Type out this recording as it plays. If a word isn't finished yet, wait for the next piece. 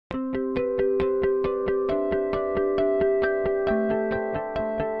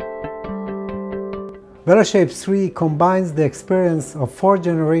VelaShape 3 combines the experience of 4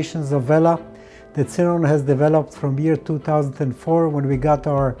 generations of Vela that Shimon has developed from year 2004, when we got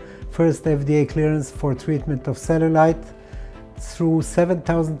our first FDA clearance for treatment of cellulite, through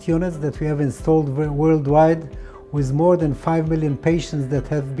 7,000 units that we have installed worldwide, with more than 5 million patients that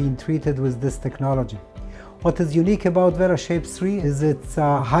have been treated with this technology. What is unique about VelaShape 3 is its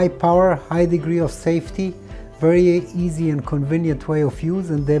high power, high degree of safety, very easy and convenient way of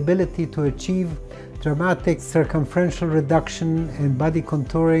use, and the ability to achieve dramatic circumferential reduction and body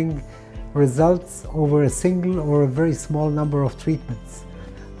contouring results over a single or a very small number of treatments.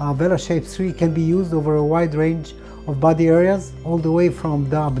 VelaShape 3 can be used over a wide range of body areas, all the way from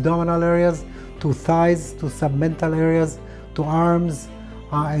the abdominal areas to thighs, to submental areas, to arms,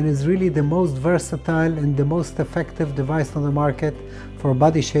 and is really the most versatile and the most effective device on the market for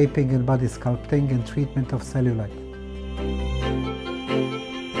body shaping and body sculpting and treatment of cellulite.